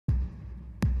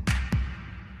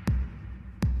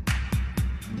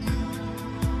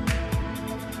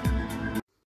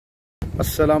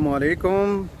अस्सलामुअलैकुम।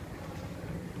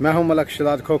 मैं हूं मलक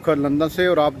शदाद खोखर लंदन से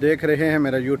और आप देख रहे हैं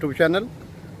मेरा यूट्यूब चैनल।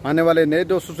 आने वाले नए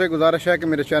दोस्तों से गुजारिश है कि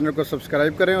मेरे चैनल को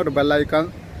सब्सक्राइब करें और बेल आइकन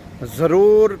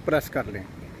ज़रूर प्रेस कर लें।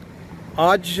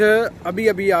 आज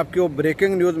अभी आपको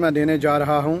ब्रेकिंग न्यूज़ मैं देने जा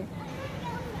रहा हूं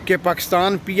कि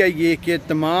पाकिस्तान PIA के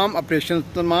तमाम ऑपरेशन,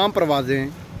 तमाम परवाज़ें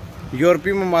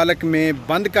यूरोपीय ममालिक में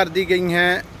बंद कर दी गई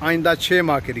हैं आइंदा 6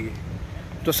 माह के लिए।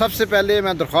 तो सबसे पहले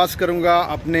मैं दरख्वास्त करूँगा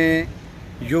अपने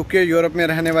UK यूरोप में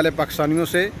रहने वाले पाकिस्तानियों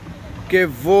से कि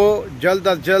वो जल्द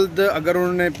अज जल्द अगर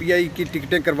उन्होंने PIA की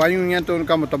टिकटें करवाई हुई हैं तो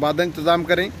उनका मुतबादल इंतज़ाम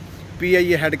करें,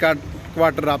 PIA हेड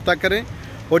क्वार्टर रब्ता करें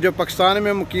और जो पाकिस्तान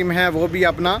में मुकीम हैं वो भी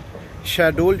अपना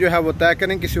शेड्यूल जो है वो तय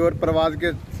करें किसी और परवाज़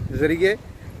के ज़रिए,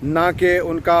 ना कि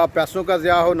उनका पैसों का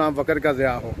ज़िया हो ना वक़्त का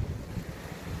ज़िया हो।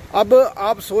 अब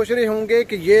आप सोच रहे होंगे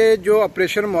कि ये जो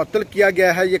ऑपरेशन मुअत्तल किया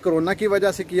गया है ये कोरोना की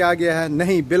वजह से किया गया है।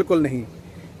 नहीं, बिल्कुल नहीं,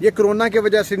 ये कोरोना की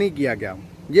वजह से नहीं किया गया।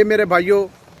 ये मेरे भाइयों,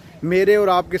 मेरे और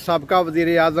आपके साबका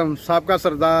वज़ीर आज़म, साबका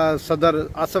सदर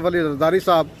आसिफ अली ज़रदारी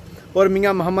साहब और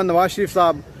मियाँ मोहम्मद नवाज शरीफ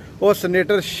साहब और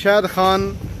सेनेटर शाहिद खान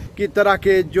की तरह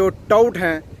के जो टाउट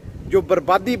हैं, जो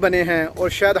बर्बादी बने हैं, और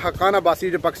शाहिद हक्कान अब्बासी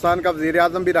जो पाकिस्तान का वज़ीर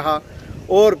आज़म भी रहा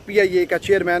और PIA का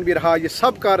चेयरमैन भी रहा, ये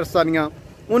सब कारस्तानियाँ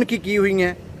उनकी की हुई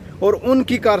हैं और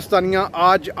उनकी कारस्तानियाँ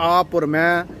आज आप और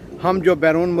मैं, हम जो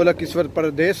बैरून मुल्क इस वक्त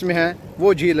प्रदेश में हैं,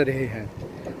 वो झेल रहे हैं।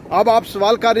 अब आप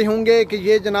सवाल कर रहे होंगे कि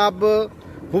ये जनाब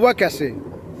हुआ कैसे।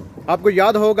 आपको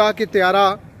याद होगा कि त्यारा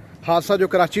हादसा जो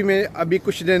कराची में अभी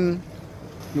कुछ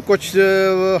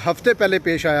हफ्ते पहले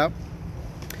पेश आया,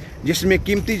 जिसमें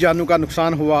कीमती जानों का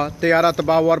नुकसान हुआ, त्यारा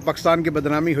तबाह हुआ और पाकिस्तान की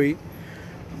बदनामी हुई।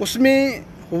 उसमें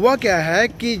हुआ क्या है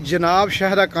कि जनाब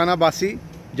शाहिद हक्कान अब्बासी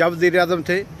जब वज़ीर आज़म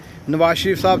थे, नवाज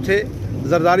शरीफ साहब थे,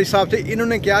 जरदारी साहब थे,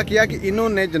 इन्होंने क्या किया कि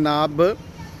इन्होंने जनाब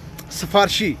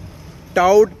सिफारशी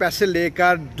टाउट पैसे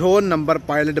लेकर 2 नंबर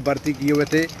पायलट भर्ती किए हुए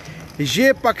थे।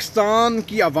 ये पाकिस्तान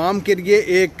की आवाम के लिए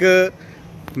एक,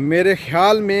 मेरे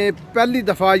ख्याल में पहली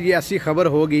दफ़ा ये ऐसी खबर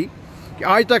होगी कि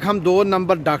आज तक हम 2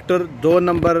 नंबर डॉक्टर, 2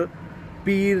 नंबर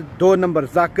पीर, 2 नंबर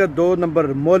जाकर, 2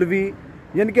 नंबर मौलवी,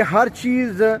 यानी कि हर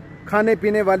चीज़ खाने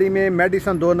पीने वाली में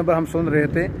मेडिसन 2 नंबर हम सुन रहे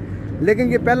थे।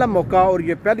 लेकिन ये पहला मौका और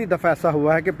ये पहली दफ़ा ऐसा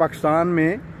हुआ है कि पाकिस्तान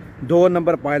में 2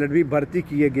 नंबर पायलट भी भर्ती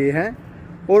किए गए हैं।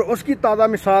 और उसकी ताज़ा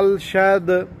मिसाल शायद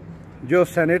जो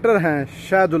सेनेटर हैं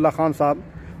शाहिदुल्लाह खान साहब,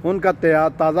 उनका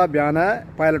ताज़ा बयान है,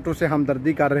 पायलटों से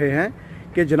हमदर्दी कर रहे हैं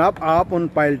कि जनाब आप उन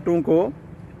पायलटों को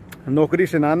नौकरी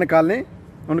से ना निकालें,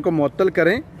 उनको मुअत्तल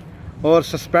करें और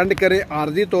सस्पेंड करें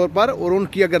आर्जी तौर पर, और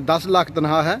उनकी अगर 10 लाख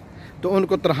तनख्वाह है तो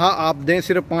उनको तनख्वाह आप दें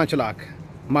सिर्फ 5 लाख।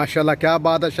 माशाल्लाह, क्या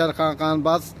बात है।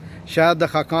 शाहिद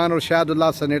खान और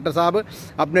शाहिदुल्लाह सेनेटर साहब,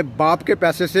 अपने बाप के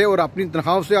पैसे से और अपनी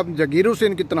तनख्वाहों से, अपनी जगीरों से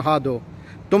इनकी तनख्वाह दो।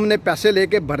 तुमने पैसे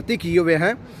लेके भर्ती किए हुए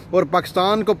हैं और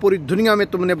पाकिस्तान को पूरी दुनिया में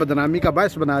तुमने बदनामी का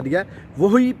बायस बना दिया।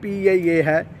 वही PIA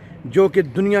है जो कि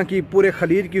दुनिया की पूरे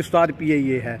खलीज की उस्ताद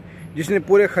PIA है, जिसने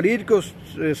पूरे खलीज को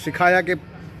सिखाया कि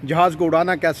जहाज़ को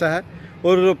उड़ाना कैसा है।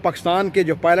 और पाकिस्तान के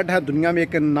जो पायलट हैं, दुनिया में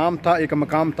एक नाम था, एक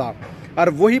मकाम था। और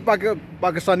वही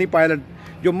पाकिस्तानी पायलट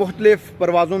जो मुख्तलिफ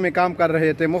परवाज़ों में काम कर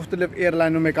रहे थे, मुख्तलिफ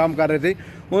एयरलाइनों में काम कर रहे थे,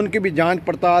 उनकी भी जांच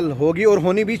पड़ताल होगी और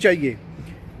होनी भी चाहिए।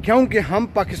 क्योंकि हम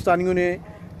पाकिस्तानियों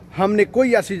हमने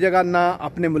कोई ऐसी जगह ना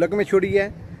अपने मुल्क में छोड़ी है,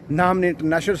 ना हमने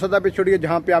इंटरनेशनल सतह पे छोड़ी है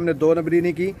जहाँ पे हमने 2 नंबरी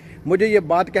नहीं की। मुझे ये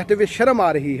बात कहते हुए शर्म आ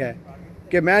रही है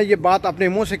कि मैं ये बात अपने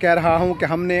मुंह से कह रहा हूँ कि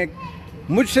हमने,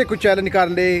 मुझसे कुछ चैलेंज कर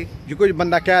ले, जो कुछ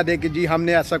बंदा कह दे कि जी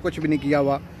हमने ऐसा कुछ भी नहीं किया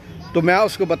हुआ, तो मैं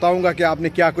उसको बताऊँगा कि आपने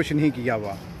क्या कुछ नहीं किया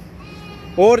हुआ।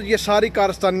 और ये सारी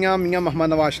कारस्तानियाँ मियाँ मोहम्मद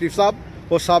नवाज शरीफ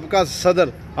साहब और साबका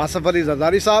सदर आसिफ अली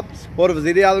ज़रदारी साहब और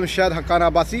वज़ीर आज़म शाहिद हक्कान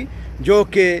अब्बासी, जो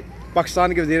कि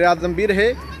पाकिस्तान के वज़ीर आज़म भी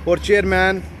रहे और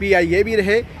चेयरमैन PIA भी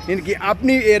रहे, इनकी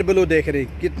अपनी एयर ब्लू देख रही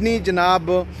कितनी जनाब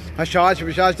हशाश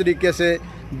विशाश तरीके से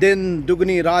दिन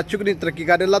दुगनी रात चुगनी तरक्की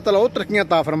कर। अल्लाह ताला वो तरक्कियाँ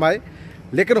अता फरमाए।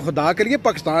 लेकिन खुदा के लिए,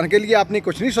 पाकिस्तान के लिए आपने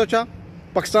कुछ नहीं सोचा।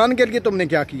 पाकिस्तान के लिए तुमने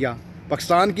क्या किया?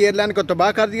 पाकिस्तान की एयरलाइन को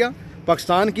तबाह कर दिया,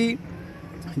 पाकिस्तान की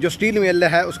जो स्टील मिल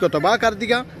है उसको तबाह कर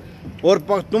दिया। और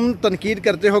तुम तनकीद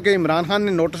करते हो कि इमरान खान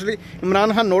ने नोटिस ली।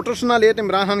 इमरान खान नोटिस ना ले तो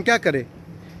इमरान खान क्या करे?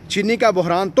 चीनी का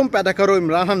बहरान तुम पैदा करो,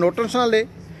 इमरान खान नोटिस ना ले।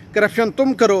 करप्शन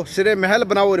तुम करो, सिरे महल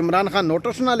बनाओ और इमरान खान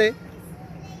नोटिस ना ले।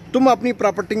 तुम अपनी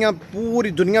प्रॉपर्टियाँ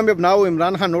पूरी दुनिया में बनाओ,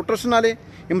 इमरान खान नोटिस ना ले।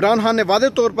 इमरान खान ने वादे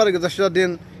तौर पर गुज़श्ता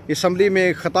दिन असम्बली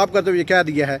में ख़िताब करते हुए कह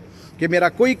दिया है कि मेरा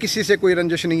कोई किसी से कोई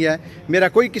रंजिश नहीं है, मेरा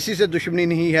कोई किसी से दुश्मनी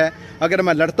नहीं है। अगर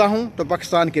मैं लड़ता हूँ तो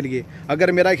पाकिस्तान के लिए,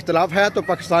 अगर मेरा इख्तिलाफ है तो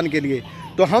पाकिस्तान के लिए।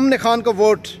 तो हमने खान को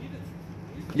वोट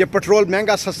ये पेट्रोल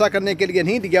महंगा सस्ता करने के लिए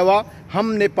नहीं दिया हुआ,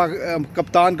 हमने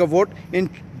कप्तान का वोट इन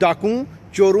डाकुओं,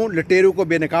 चोरों, लटेरों को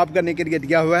बेनकाब करने के लिए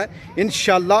दिया हुआ है।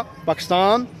 इंशाअल्लाह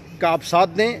पाकिस्तान का आप साथ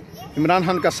दें, इमरान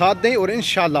खान का साथ दें और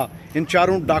इंशाल्लाह इन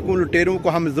चारों डाकू लुटेरों को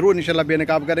हम ज़रूर इंशाल्लाह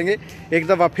बेनकाब करेंगे। एक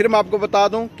दफ़ा फिर मैं आपको बता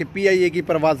दूं कि PIA की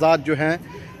परवाज़ात जो हैं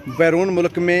बैरून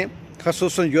मुल्क में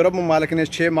ख़ुसूसन यूरोप ममालिक ने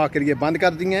 6 माह के लिए बंद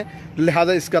कर दी हैं।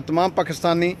 लिहाजा इसका तमाम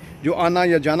पाकिस्तानी जो आना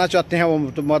या जाना चाहते हैं वो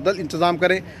मुतमद्दल इंतज़ाम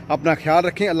करें। अपना ख्याल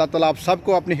रखें। अल्लाह ताला आप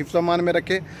सबको अपनी हिफ्ज़ अमान में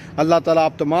रखे। अल्लाह ताला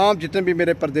आप तमाम जितने भी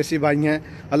मेरे परदेसी भाई हैं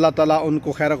अल्लाह ताला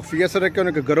उनको खैर खफियत से रखे,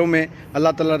 उनके घरों में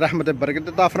अल्लाह ताला रहमत बरकत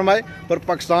अता फरमाए और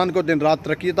पाकिस्तान को दिन रात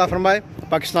तरक्की अता फरमाए।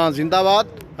 पाकिस्तान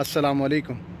जिंदाबाद। अस्सलामु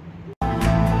अलैकुम।